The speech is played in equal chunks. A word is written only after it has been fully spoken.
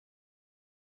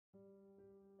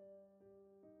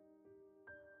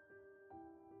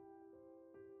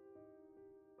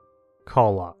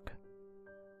Call log.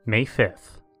 May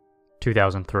 5th,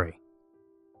 2003.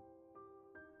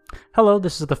 Hello,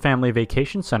 this is the Family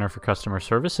Vacation Center for Customer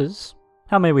Services.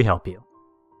 How may we help you?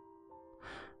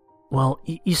 Well,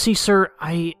 you see, sir,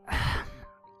 I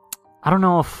don't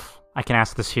know if I can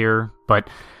ask this here, but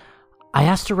I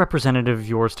asked a representative of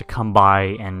yours to come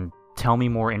by and tell me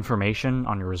more information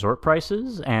on your resort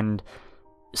prices, and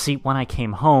see, when I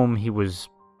came home, he was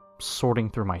sorting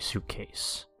through my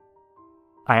suitcase.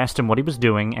 I asked him what he was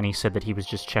doing, and he said that he was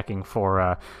just checking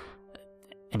for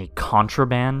any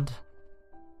contraband.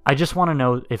 I just want to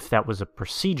know if that was a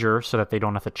procedure so that they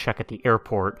don't have to check at the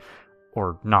airport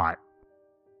or not.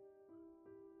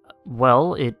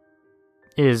 Well, it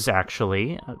is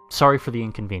actually. Sorry for the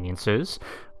inconveniences.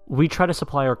 We try to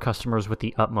supply our customers with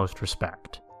the utmost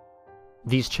respect.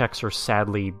 These checks are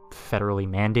sadly federally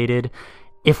mandated.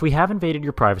 If we have invaded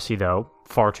your privacy, though,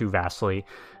 far too vastly,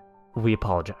 we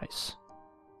apologize.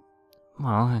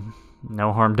 Well,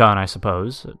 no harm done, I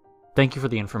suppose. Thank you for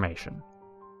the information.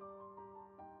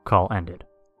 Call ended.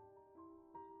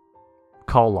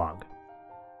 Call log.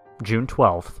 June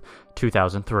 12th,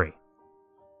 2003.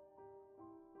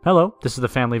 Hello, this is the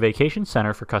Family Vacation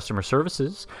Center for Customer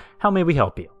Services. How may we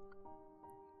help you?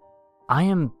 I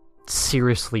am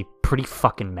seriously pretty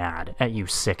fucking mad at you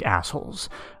sick assholes.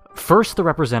 First, the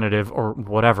representative, or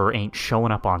whatever, ain't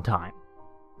showing up on time.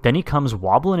 Then he comes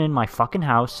wobbling in my fucking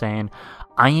house saying,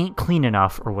 I ain't clean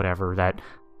enough, or whatever that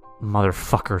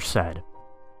motherfucker said.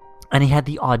 And he had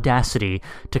the audacity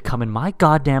to come in my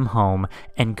goddamn home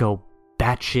and go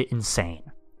batshit insane.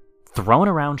 Throwing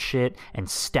around shit and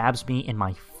stabs me in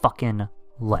my fucking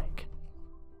leg.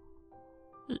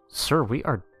 Sir, we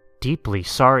are deeply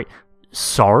sorry.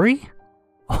 Sorry?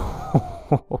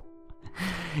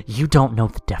 You don't know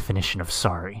the definition of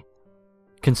sorry.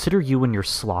 Consider you and your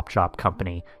slop job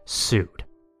company sued.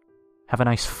 Have a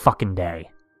nice fucking day.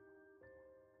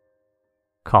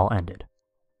 Call ended.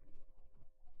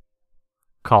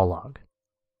 Call log.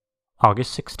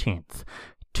 August 16th,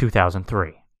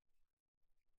 2003.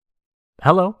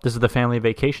 Hello, this is the Family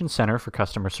Vacation Center for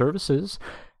Customer Services.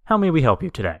 How may we help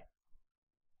you today?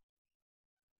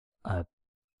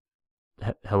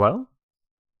 Hello?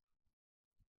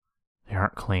 They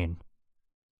aren't clean.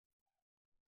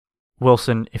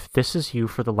 Wilson, if this is you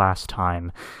for the last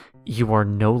time, you are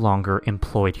no longer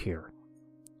employed here.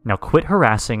 Now quit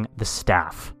harassing the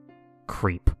staff,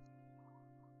 creep.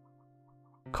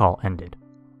 Call ended.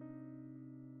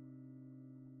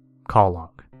 Call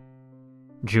log.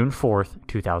 June 4th,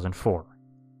 2004.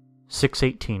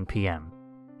 6:18 p.m.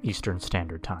 Eastern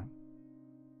Standard Time.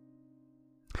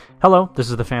 Hello, this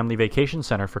is the Family Vacation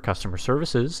Center for Customer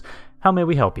Services. How may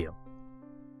we help you?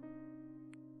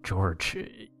 George,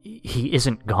 he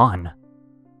isn't gone.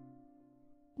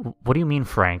 What do you mean,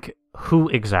 Frank? Who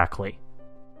exactly?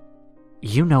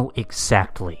 You know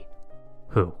exactly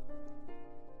who.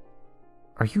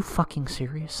 Are you fucking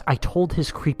serious? I told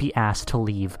his creepy ass to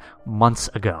leave months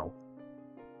ago.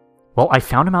 Well, I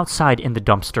found him outside in the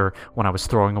dumpster when I was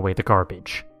throwing away the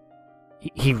garbage.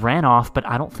 He ran off, but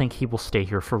I don't think he will stay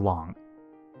here for long.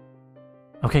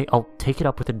 Okay, I'll take it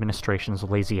up with administration's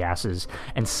lazy asses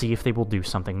and see if they will do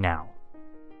something now.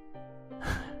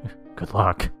 Good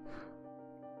luck.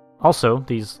 Also,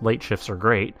 these late shifts are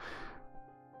great.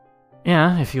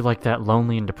 Yeah, if you like that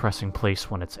lonely and depressing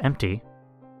place when it's empty.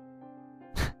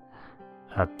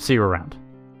 See you around.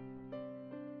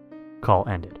 Call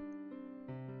ended.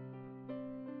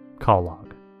 Call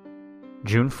log.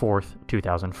 June 4th,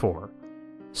 2004.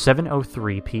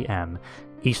 7:03 p.m.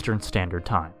 Eastern Standard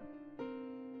Time.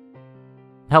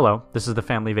 Hello, this is the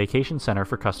Family Vacation Center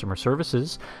for Customer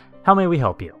Services. How may we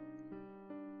help you?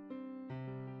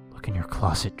 Look in your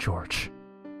closet, George.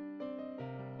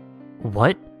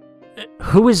 What?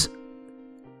 Who is...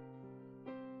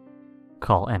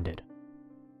 Call ended.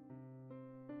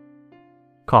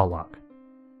 Call log.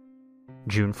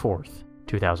 June 4th,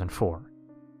 2004.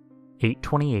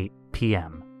 8:28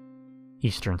 p.m.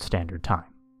 Eastern Standard Time.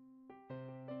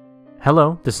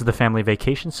 Hello, this is the Family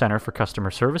Vacation Center for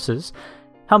Customer Services.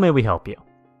 How may we help you?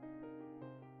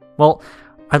 Well,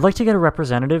 I'd like to get a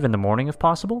representative in the morning if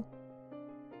possible.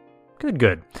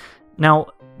 Good. Now,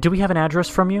 do we have an address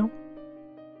from you?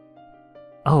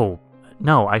 Oh,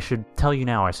 no, I should tell you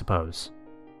now, I suppose.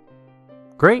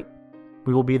 Great.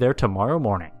 We will be there tomorrow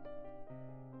morning.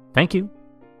 Thank you.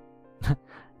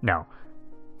 No.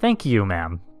 Thank you,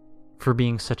 ma'am, for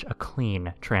being such a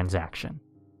clean transaction.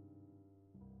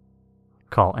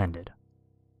 Call ended.